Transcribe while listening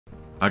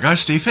Hi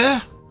guys, Steve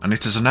here, and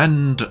it is an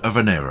end of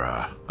an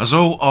era, as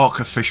all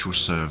ARK official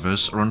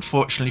servers are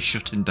unfortunately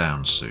shutting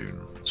down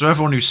soon. So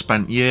everyone who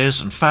spent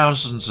years and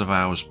thousands of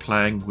hours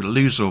playing will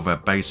lose all their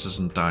bases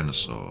and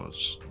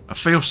dinosaurs. I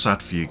feel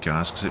sad for you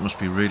guys because it must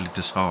be really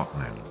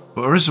disheartening.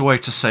 But there is a way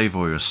to save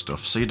all your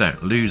stuff so you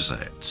don't lose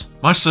it.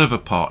 My server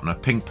partner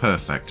Ping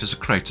Perfect has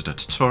created a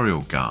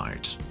tutorial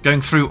guide,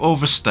 going through all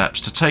the steps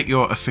to take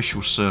your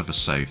official server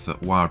save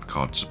that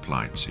wildcard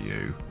supplied to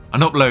you,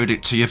 and upload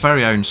it to your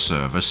very own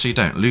server so you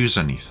don't lose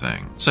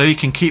anything, so you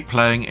can keep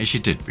playing as you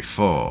did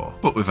before,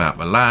 but without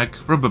the lag,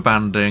 rubber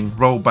banding,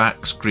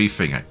 rollbacks,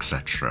 griefing,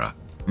 etc.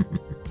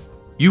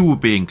 You will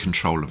be in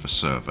control of the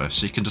server,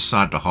 so you can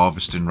decide the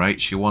harvesting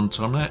rates you want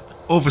on it,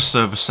 all the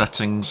server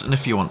settings, and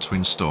if you want to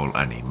install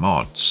any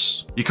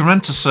mods. You can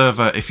rent a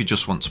server if you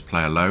just want to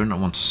play alone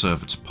and want a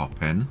server to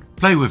pop in,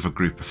 play with a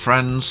group of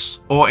friends,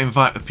 or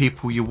invite the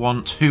people you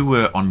want who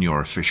were on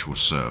your official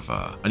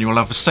server, and you will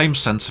have the same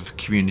sense of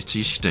community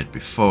as you did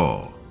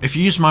before. If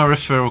you use my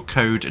referral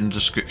code in the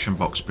description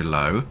box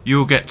below, you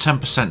will get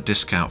 10%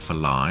 discount for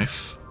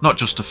life, not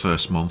just the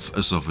first month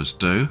as others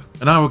do,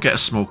 and I will get a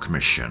small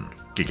commission.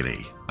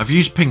 Giggly. I've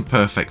used Ping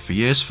Perfect for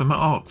years for my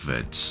ARK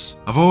vids.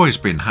 I've always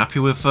been happy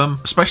with them,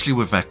 especially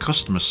with their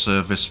customer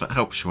service that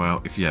helps you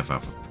out if you ever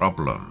have a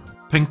problem.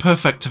 Ping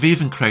Perfect have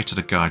even created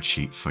a guide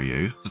sheet for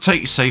you to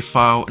take your save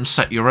file and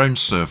set your own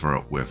server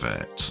up with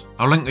it.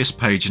 I'll link this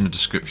page in the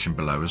description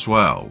below as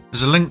well.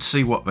 There's a link to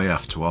see what they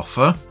have to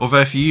offer,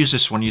 although if you use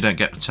this one you don't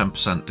get the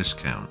 10%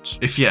 discount.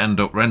 If you end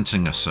up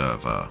renting a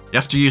server, you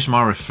have to use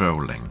my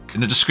referral link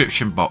in the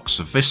description box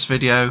of this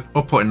video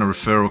or put in the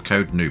referral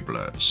code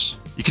Nooblers.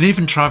 You can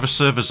even try the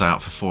servers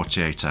out for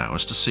 48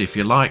 hours to see if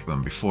you like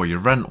them before you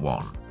rent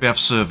one. We have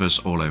servers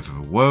all over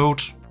the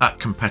world, at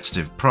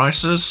competitive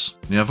prices,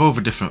 and you have all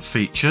the different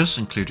features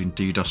including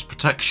DDoS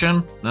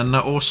protection, and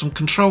that awesome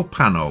control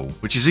panel,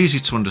 which is easy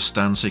to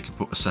understand so you can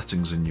put the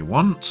settings in you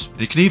want,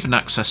 and you can even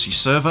access your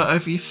server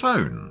over your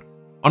phone.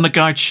 On the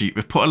guide sheet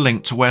we put a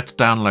link to where to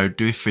download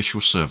the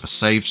official server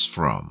saves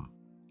from.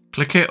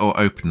 Click it or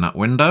open that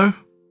window.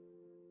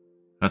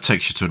 That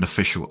takes you to an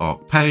official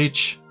ARK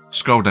page.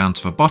 Scroll down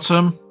to the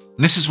bottom,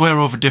 and this is where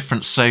all the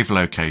different save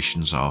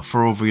locations are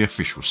for all the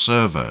official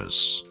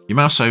servers. You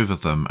mouse over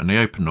them and they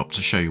open up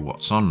to show you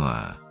what's on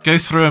there. Go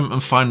through them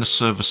and find the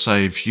server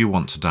saves you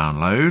want to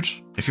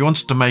download. If you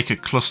wanted to make a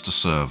cluster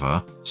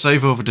server,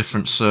 save all the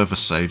different server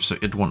saves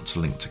that you'd want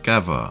to link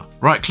together.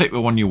 Right click the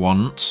one you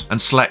want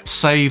and select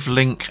Save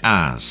Link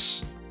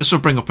As. This will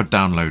bring up a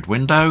download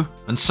window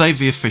and save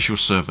the official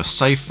server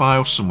save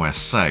file somewhere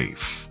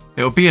safe.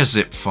 It will be a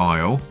zip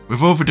file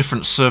with all the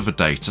different server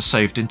data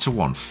saved into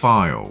one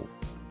file.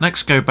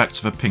 Next go back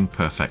to the Ping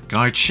Perfect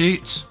guide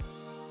sheet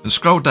and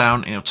scroll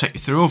down and it will take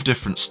you through all the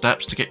different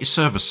steps to get your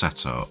server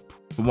set up.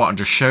 From what I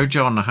just showed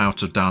you on how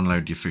to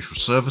download the official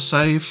server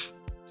save,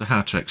 to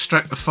how to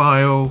extract the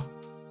file,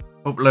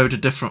 upload the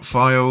different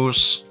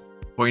files,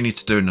 what you need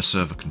to do in the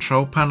server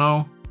control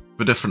panel,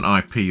 the different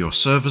IP your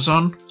server's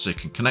on so you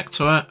can connect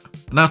to it,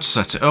 and how to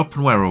set it up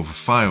and where all the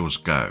files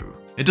go.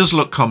 It does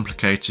look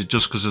complicated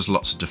just because there's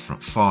lots of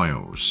different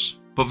files,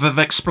 but they've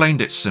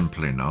explained it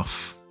simple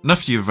enough, and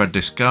after you've read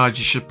this guide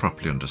you should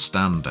properly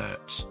understand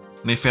it.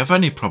 And if you have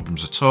any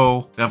problems at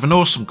all, we have an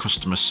awesome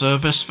customer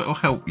service that will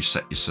help you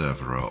set your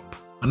server up.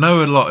 I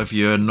know a lot of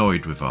you are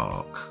annoyed with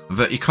ARK,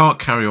 that you can't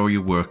carry all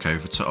your work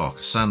over to ARK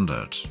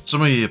Standard.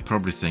 Some of you are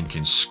probably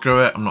thinking,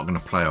 screw it, I'm not going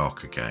to play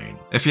ARK again.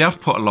 If you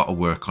have put a lot of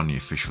work on your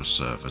official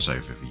servers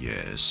over the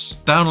years,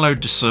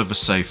 download the server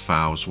save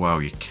files while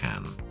you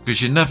can,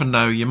 because you never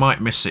know, you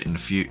might miss it in the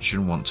future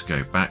and want to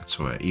go back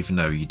to it even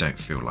though you don't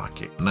feel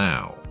like it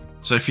now.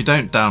 So if you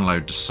don't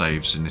download the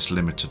saves in this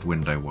limited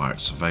window while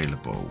it's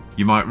available,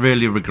 you might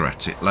really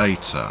regret it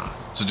later.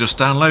 So just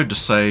download the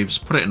saves,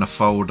 put it in a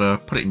folder,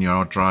 put it in your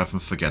hard drive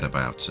and forget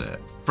about it.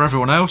 For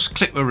everyone else,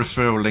 click the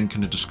referral link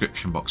in the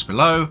description box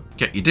below,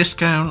 get your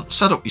discount,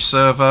 set up your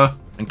server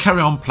and carry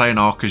on playing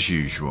ARK as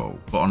usual,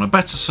 but on a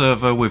better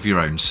server with your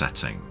own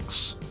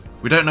settings.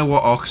 We don't know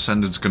what ARK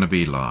Ascended's going to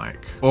be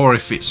like, or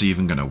if it's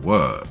even going to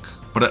work,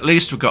 but at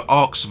least we've got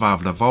ARK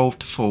Survival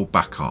Evolved to fall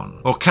back on,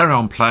 or carry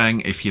on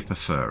playing if you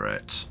prefer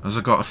it, as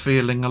I've got a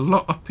feeling a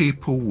lot of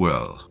people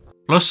will.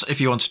 Plus,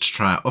 if you wanted to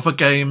try out other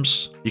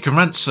games, you can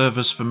rent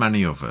servers for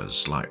many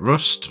others, like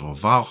Rust or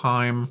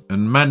Valheim,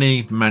 and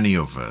many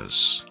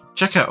others.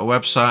 Check out our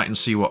website and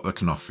see what they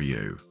can offer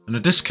you, and a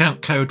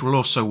discount code will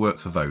also work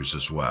for those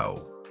as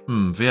well.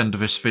 The end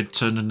of this vid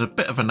turned into a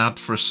bit of an ad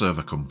for a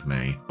server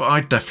company, but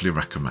I definitely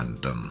recommend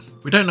them.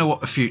 We don't know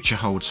what the future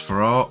holds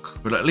for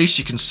ARK, but at least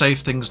you can save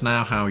things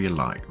now how you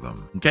like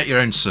them, and get your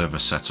own server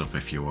set up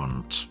if you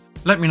want.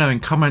 Let me know in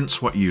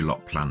comments what you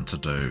lot plan to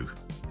do.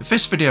 If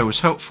this video was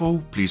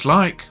helpful, please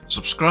like,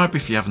 subscribe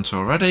if you haven't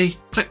already,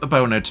 click the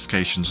bell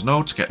notifications and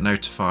all to get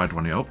notified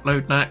when I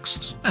upload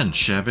next, and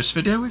share this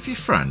video with your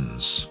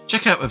friends.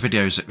 Check out the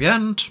videos at the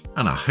end,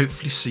 and I'll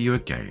hopefully see you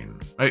again.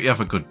 Hope you have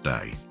a good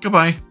day.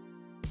 Goodbye.